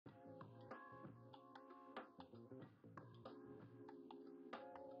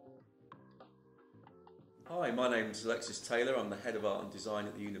Hi, my name is Alexis Taylor. I'm the Head of Art and Design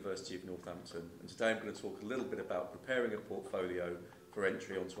at the University of Northampton, and today I'm going to talk a little bit about preparing a portfolio for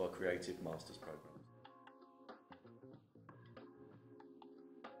entry onto our Creative Masters programme.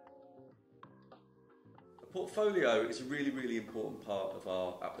 A portfolio is a really important part of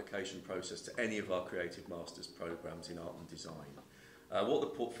our application process to any of our Creative Masters programmes in art and design. What the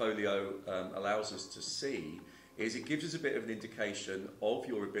portfolio allows us to see is it gives us a bit of an indication of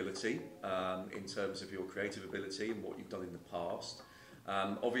your ability in terms of your creative ability and what you've done in the past.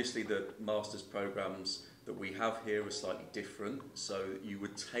 Obviously the Masters programmes that we have here are slightly different, so you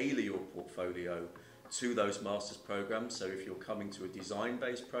would tailor your portfolio to those Masters programmes. So if you're coming to a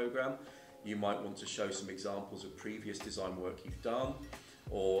design-based programme, you might want to show some examples of previous design work you've done,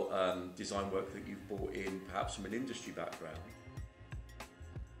 or design work that you've brought in perhaps from an industry background.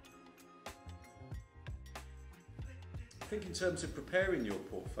 I think in terms of preparing your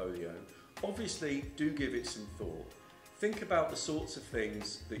portfolio, obviously do give it some thought. Think about the sorts of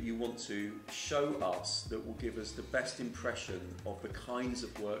things that you want to show us that will give us the best impression of the kinds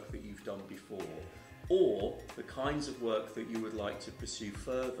of work that you've done before, or the kinds of work that you would like to pursue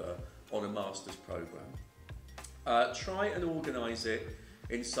further on a Masters programme. Try and organise it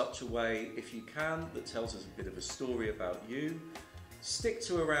in such a way, if you can, that tells us a bit of a story about you. Stick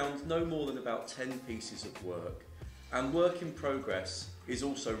to around no more than about 10 pieces of work. And work in progress is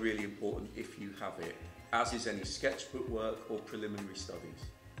also really important if you have it, as is any sketchbook work or preliminary studies.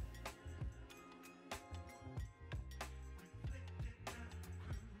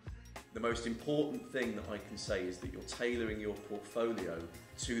 The most important thing that I can say is that you're tailoring your portfolio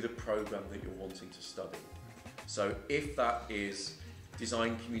to the programme that you're wanting to study. So if that is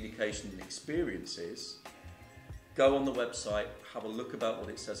design, communication and experiences, go on the website, have a look about what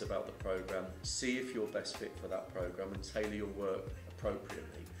it says about the programme, see if you're best fit for that programme and tailor your work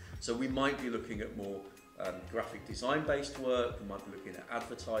appropriately. So we might be looking at more graphic design based work, we might be looking at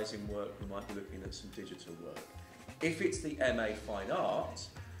advertising work, we might be looking at some digital work. If it's the MA Fine Art,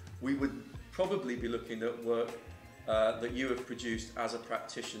 we would probably be looking at work that you have produced as a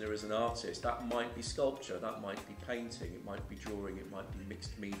practitioner, as an artist. That might be sculpture, that might be painting, it might be drawing, it might be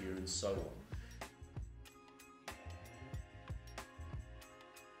mixed media and so on.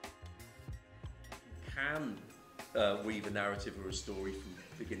 Can weave a narrative or a story from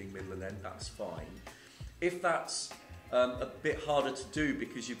beginning, middle and end, that's fine. If that's a bit harder to do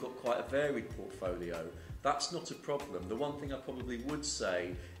because you've got quite a varied portfolio, that's not a problem. The one thing I probably would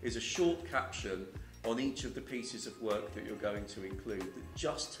say is a short caption on each of the pieces of work that you're going to include that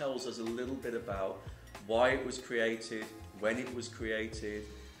just tells us a little bit about why it was created, when it was created,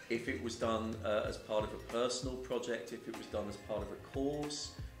 if it was done as part of a personal project, if it was done as part of a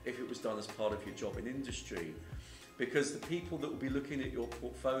course, if it was done as part of your job in industry, because the people that will be looking at your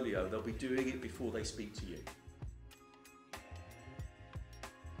portfolio, they'll be doing it before they speak to you.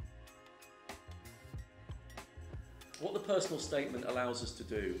 What the personal statement allows us to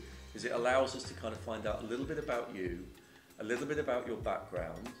do is it allows us to kind of find out a little bit about you, a little bit about your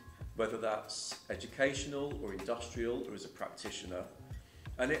background, whether that's educational or industrial or as a practitioner,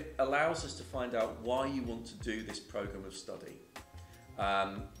 and it allows us to find out why you want to do this programme of study.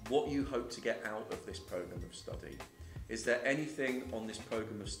 What you hope to get out of this programme of study. Is there anything on this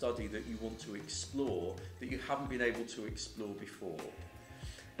programme of study that you want to explore that you haven't been able to explore before?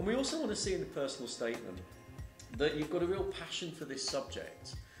 And we also want to see in the personal statement that you've got a real passion for this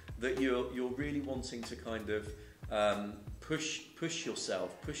subject, that you're really wanting to kind of push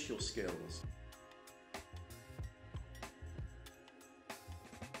yourself, push your skills.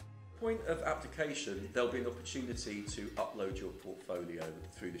 Point of application, there'll be an opportunity to upload your portfolio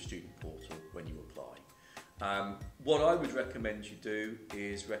through the student portal when you apply. What I would recommend you do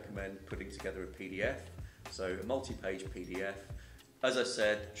is recommend putting together a PDF, so a multi-page PDF. As I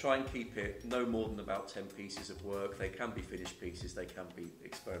said, try and keep it no more than about 10 pieces of work. They can be finished pieces, they can be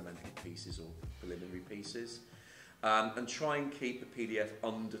experimental pieces or preliminary pieces. And try and keep a PDF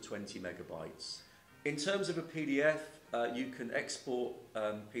under 20 megabytes. In terms of a PDF, you can export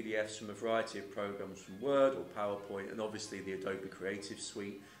PDFs from a variety of programs from Word or PowerPoint, and obviously the Adobe Creative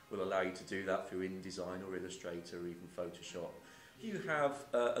Suite will allow you to do that through InDesign or Illustrator or even Photoshop. If you have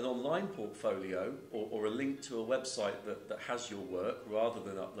an online portfolio or a link to a website that has your work rather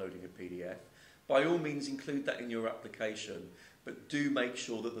than uploading a PDF, by all means include that in your application, but do make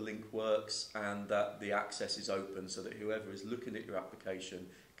sure that the link works and that the access is open so that whoever is looking at your application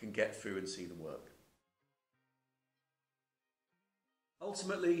can get through and see the work.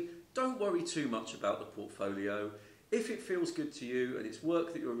 Ultimately, don't worry too much about the portfolio. If it feels good to you and it's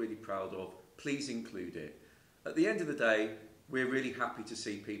work that you're really proud of, please include it. At the end of the day, We're really happy to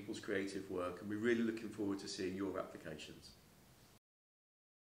see people's creative work, and we're really looking forward to seeing your applications.